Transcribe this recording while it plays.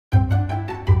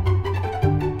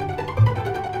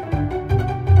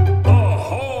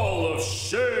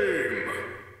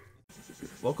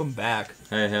Welcome back.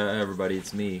 Hey, everybody,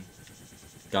 it's me.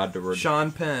 God the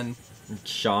Sean Penn.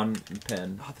 Sean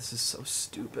Penn. Oh, this is so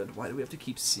stupid. Why do we have to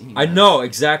keep seeing I this? know,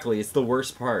 exactly. It's the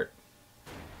worst part.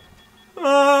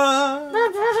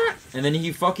 And then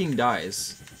he fucking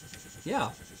dies.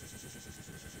 Yeah.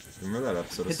 Remember that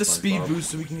episode of Hit the SpongeBob? speed boost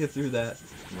so we can get through that.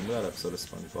 Remember that episode of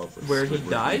SpongeBob where he Squidward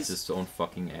dies? beats his own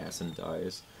fucking ass and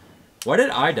dies? Why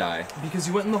did I die? Because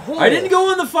you went in the hole. I didn't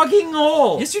go in the fucking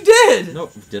hole! Yes, you did!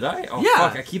 No, did I? Oh, Yeah.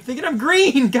 fuck, I keep thinking I'm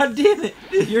green! God damn it!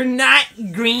 You're not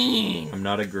green! I'm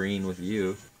not a green with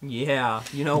you. Yeah,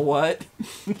 you know what?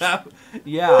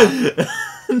 Yeah.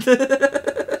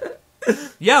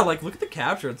 Yeah, like, look at the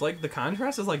capture. It's like, the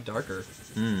contrast is, like, darker.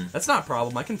 That's not a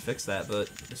problem. I can fix that, but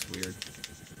it's weird.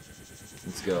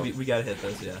 Let's go. We gotta hit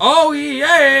this, yeah. Oh,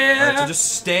 yeah! Alright, so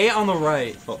just stay on the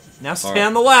right. Oh, now stay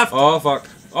on the left. Oh, fuck.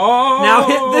 Oh! Now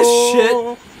hit this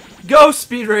shit. Go,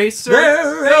 Speed Racer.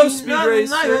 Go, Speed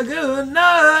Racer. Like a good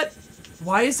nut.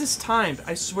 Why is this timed?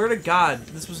 I swear to God,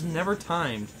 this was never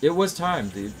timed. It was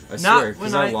timed, dude. I Not swear,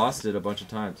 because when I I lost it a bunch of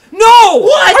times. No!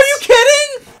 What? Are you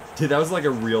kidding? Dude, that was like a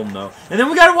real no. And then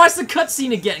we gotta watch the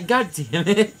cutscene again. God damn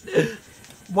it.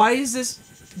 Why is this...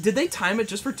 Did they time it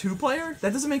just for 2-player?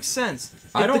 That doesn't make sense.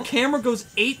 The camera goes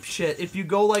ape shit if you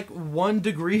go like 1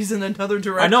 degree in another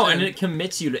direction. I know, and it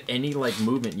commits you to any like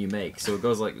movement you make, so it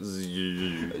goes like.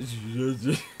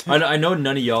 I know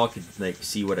none of y'all could like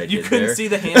see what I did there. You couldn't see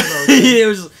the hand motion. It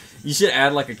was. You should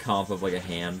add like a comp of like a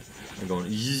hand and going.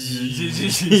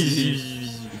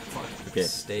 Okay,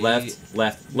 Stay.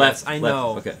 left. I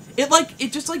know. Okay. It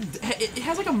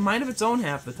has like a mind of its own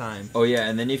half the time. Oh yeah,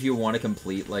 and then if you want to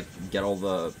complete like get all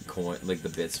the the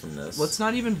bits from this. Let's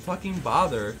not even fucking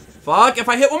bother. Fuck! If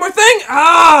I hit one more thing,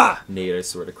 ah! Nate, I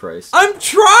swear to Christ. I'm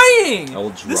trying. I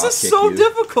will This is drop so kick you.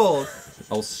 difficult.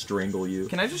 I'll strangle you.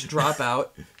 Can I just drop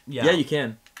out? Yeah. Yeah, you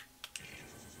can.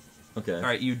 Okay. All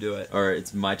right, you do it. All right,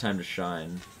 it's my time to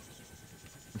shine.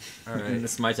 All right.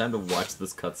 It's my time to watch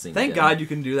this cutscene. Thank again. God you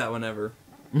can do that whenever.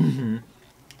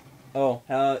 Oh,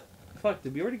 fuck!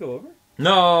 Did we already go over?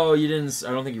 No, you didn't.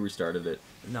 I don't think you restarted it.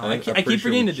 No, I I pretty keep sure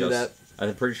forgetting we to do that.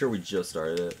 I'm pretty sure we just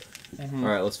started it. All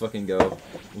right, let's fucking go.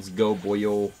 Let's go,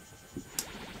 boyo.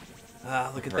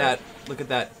 Ah, look at All that! right. Look at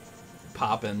that,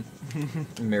 poppin'.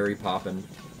 Mary Poppin.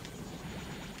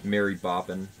 Mary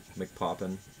Boppin.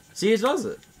 McPoppin. See, it does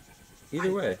it.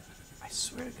 Either way. I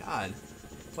swear to God.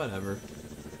 Whatever.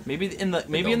 Maybe in the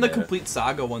matter. complete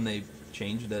saga when they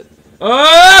changed it.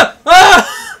 Ah!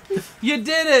 Ah! You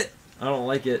did it! I don't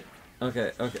like it.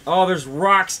 Okay, okay. Oh, there's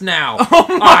rocks now.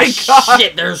 Oh my God!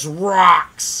 Shit, there's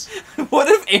rocks. What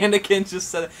if Anakin just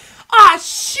said, "Ah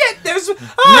shit, there's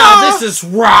Now this is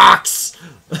rocks."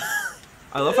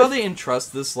 I love how they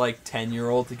entrust this like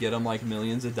 10-year-old to get them like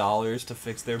millions of dollars to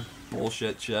fix their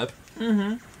bullshit ship.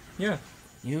 Yeah.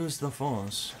 Use the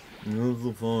Force. Use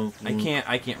the Force. I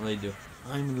can't really do.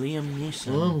 I'm Liam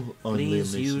Neeson. Oh, I'm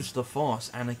Please Liam Neeson. use the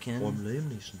Force, Anakin. I'm Liam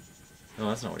Neeson. No,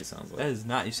 that's not what he sounds like. That is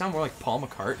not. You sound more like Paul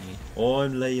McCartney.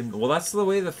 I'm Liam. Well, that's the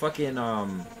way the fucking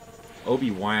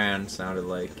Obi-Wan sounded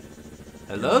like.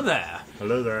 Hello there.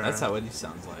 Hello there. That's how he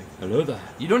sounds like. Hello there.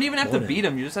 You don't even have to Morning. beat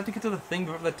him. You just have to get to the thing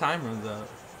before the time runs out.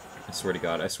 I swear to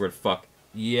God. I swear to fuck.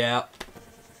 Yeah.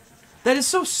 That is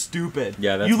so stupid.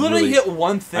 Yeah, that's you literally really- hit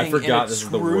one thing I forgot and it this is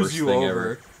the screws worst you thing over.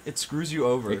 ever. It screws you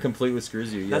over. It completely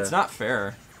screws you. Yeah. That's not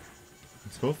fair.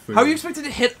 It's not fair. How are you expected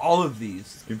to hit all of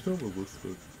these? Game's over. What's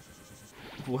the...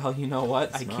 Well, you know what?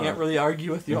 It's I not. can't really argue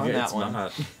with you on Yeah, that it's one.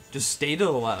 not. Just stay to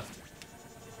the left.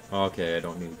 Okay, I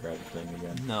don't need to grab the thing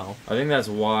again. No. I think that's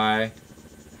why.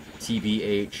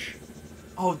 TBH.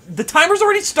 Oh, the timer's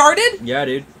already started? Yeah,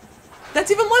 dude. That's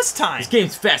even less time. This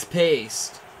game's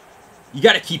fast-paced. You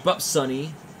gotta keep up,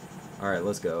 Sonny. Alright,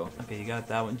 let's go. Okay, you got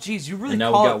that one. Jeez, you really And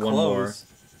now call we got it one close. more.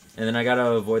 And then I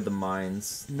gotta avoid the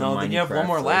mines. the No, then you have one Minecraft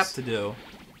more lap first. to do.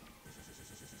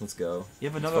 Let's go. You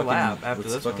have another lap after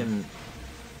let's this fucking... one.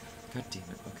 God damn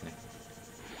it, okay.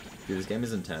 Dude, this game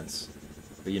is intense.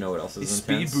 But you know what else is These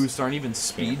intense? speed boosts aren't even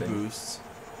speed Camping. boosts.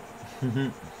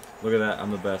 Look at that,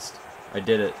 I'm the best. I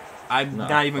did it. I'm No,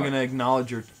 not even fuck. gonna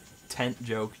acknowledge your tent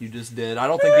joke you just did. I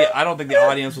don't think the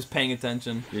audience was paying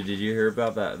attention. Dude, did you hear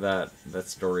about that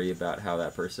story about how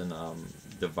that person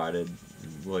divided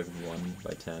like 1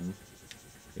 by 10?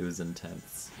 It was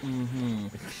intense. Mm-hmm.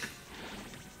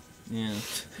 Yeah.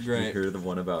 Great. Did you hear the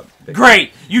one about...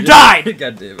 Great! You died!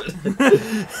 God damn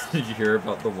it. Did you hear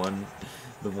about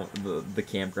the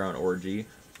campground orgy?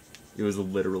 It was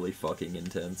literally fucking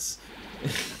intense.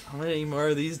 How many more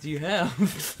of these do you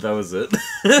have? That was it.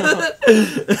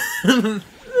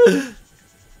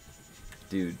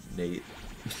 Dude, Nate.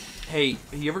 Hey,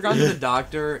 have you ever gone to the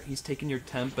doctor? He's taking your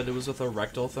temp, but it was with a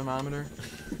rectal thermometer.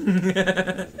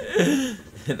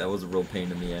 That was a real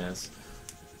pain in the ass.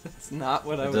 That's not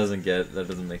what I was... That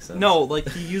doesn't make sense. No, like,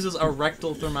 he uses a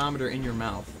rectal thermometer in your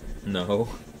mouth. No.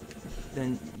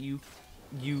 Then you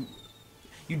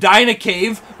die in a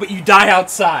cave, but you die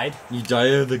outside. You die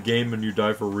in the game and you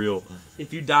die for real.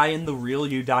 If you die in the real,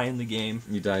 you die in the game.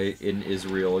 You die in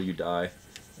Israel, you die.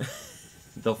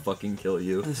 They'll fucking kill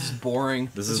you. This is boring.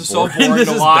 This is so boring. boring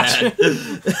to watch. Is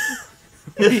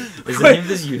the game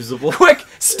this usable? Quick,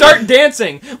 start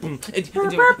dancing.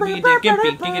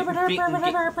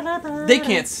 They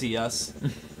can't see us.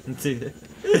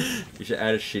 You should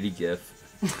add a shitty GIF.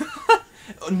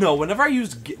 No, whenever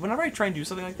I try and do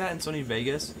something like that in Sony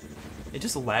Vegas, it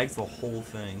just lags the whole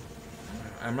thing.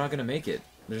 I'm not gonna make it.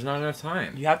 There's not enough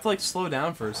time. You have to like slow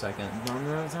down for a second. Not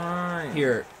enough time.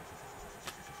 Here.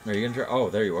 Are you gonna try? Oh,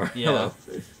 there you are. Yeah. Hello.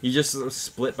 You just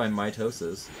split by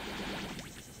mitosis.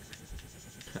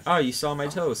 Oh, you saw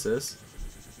mitosis.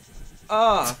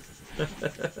 Ah.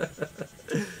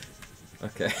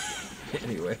 Okay.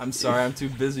 Anyway. I'm sorry, I'm too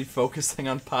busy focusing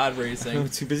on pod racing. I'm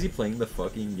too busy playing the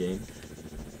fucking game.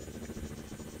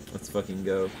 Let's fucking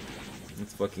go.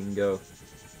 Let's fucking go.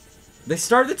 They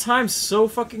started the time so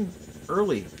fucking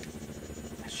early.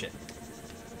 Shit.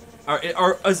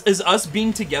 Is us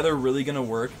being together really gonna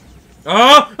work?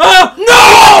 Oh! Oh!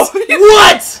 No!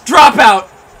 What? Drop out!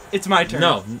 It's my turn.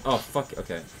 No. Oh, fuck.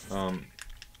 Okay.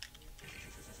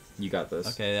 You got this.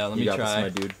 Okay, yeah, let me You got try.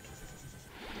 this, my dude.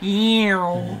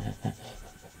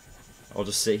 I'll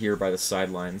just sit here by the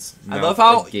sidelines. I love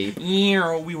how agape.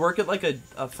 we work at like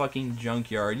a fucking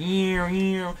junkyard,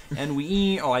 and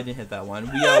we oh, I didn't hit that one.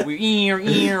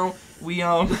 We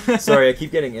Sorry, I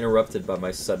keep getting interrupted by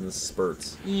my sudden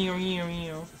spurts.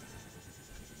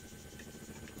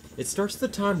 It starts the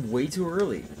time way too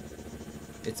early.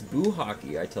 It's boo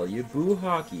hockey, I tell you, boo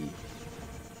hockey.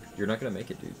 You're not gonna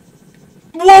make it, dude.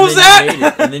 What was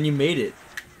that? And then you made it.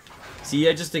 See,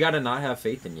 I just gotta not have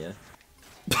faith in you.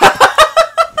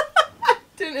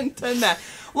 Didn't intend that.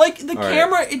 Like, the All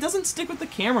camera, right. it doesn't stick with the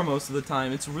camera most of the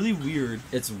time. It's really weird.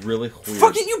 It's really weird.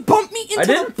 Fucking, you bumped me into I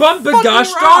didn't the bump the fucking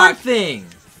gosh rock. darn thing!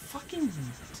 Fucking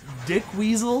dick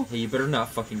weasel. Hey, you better not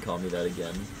fucking call me that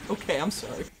again. Okay, I'm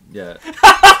sorry. Yeah.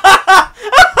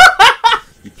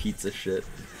 You pizza shit.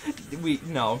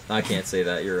 No. I can't say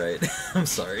that, you're right. I'm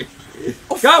sorry.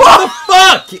 Oh, God, what the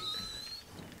fuck?!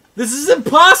 This is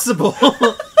impossible!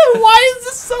 Why is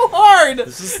this so hard?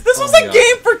 This was a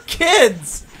game for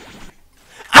kids!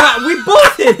 God, we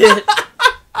both hit it!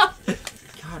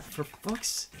 God, for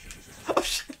fuck's... Oh,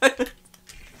 shit.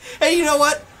 Hey, you know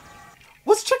what?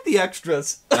 Let's check the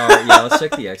extras. Alright, yeah, let's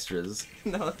check the extras.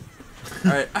 No.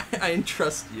 Alright, I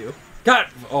entrust you. God!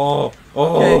 Oh!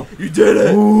 Oh! Okay, you did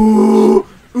it! Ooh!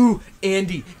 Ooh,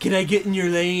 Andy, can I get in your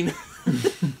lane?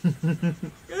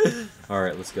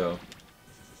 Alright, let's go.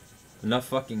 Enough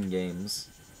fucking games.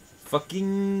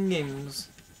 Fucking games.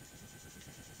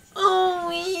 Oh,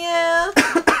 yeah.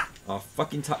 Oh,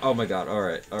 fucking oh my god,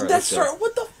 alright, alright, That's let's go. right,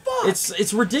 what the fuck?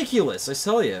 It's ridiculous, I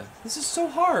tell you. This is so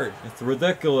hard. It's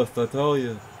ridiculous, I tell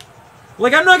you.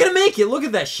 Like, I'm not gonna make it, look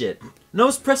at that shit. No,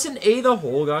 it's pressing A the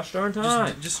whole gosh darn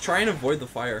time. Just try and avoid the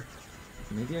fire.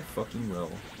 Maybe I fucking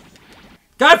will.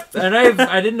 God! And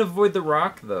I didn't avoid the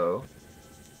rock, though.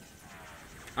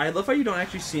 I love how you don't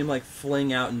actually see him, like,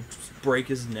 fling out and break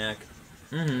his neck.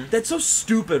 Mm-hmm. That's so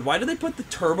stupid. Why did they put the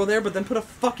turbo there, but then put a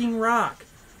fucking rock?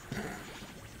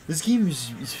 This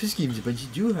game's a bunch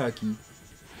of Jew hockey.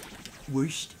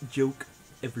 Worst joke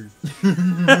ever.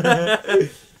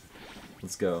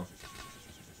 Let's go.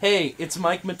 Hey, it's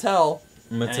Mike Mattel.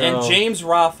 Mattel. And James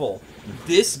Raffle.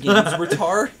 This game's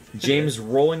retard. James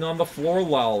rolling on the floor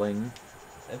lolling.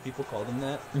 And people called him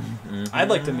that. Mm-hmm. I'd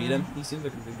like to meet him. He seems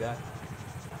like a good guy.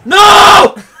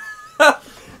 No!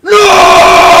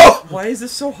 No! Why is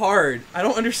this so hard? I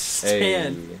don't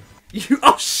understand. Hey. You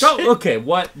oh shit. Okay,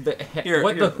 what the heck? Here,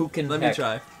 what here, the who can let heck? me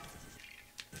try.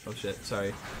 Oh shit,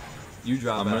 sorry. You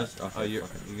drop I'm out. gonna, Oh, you're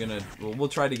gonna. We'll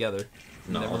try together.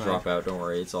 No, Never I'll mind. drop out. Don't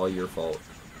worry. It's all your fault.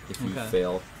 If you Okay.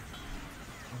 fail,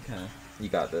 Okay. you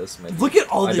got this. My Look at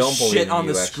all I this don't believe shit in on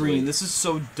you, the actually. screen. This is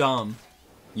so dumb.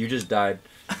 You just died.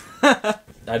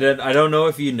 I don't know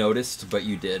if you noticed, but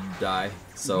you did die.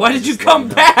 So Why did you come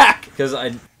back? Because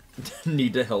I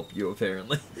need to help you.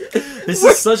 Apparently, this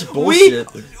is such bullshit.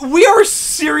 We are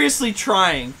seriously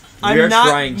trying. We are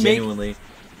trying genuinely.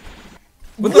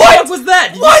 What the What? fuck was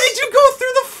that? Why did you go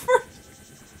through the first?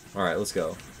 All right, let's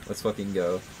go. Let's fucking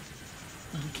go.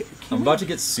 Can I'm we- about to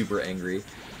get super angry.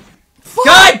 Fuck!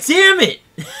 God damn it!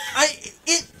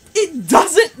 It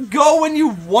doesn't go when you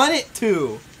want it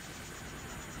to.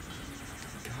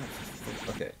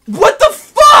 What the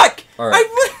fuck? Alright.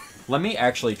 Let me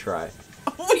actually try.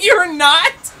 You're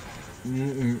not?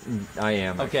 I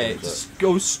am. Okay, actually, just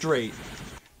go straight.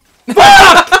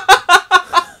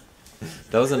 That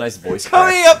was a nice voice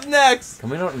crack. Coming up next.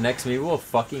 Coming up next, maybe we'll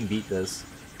fucking beat this.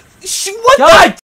 What God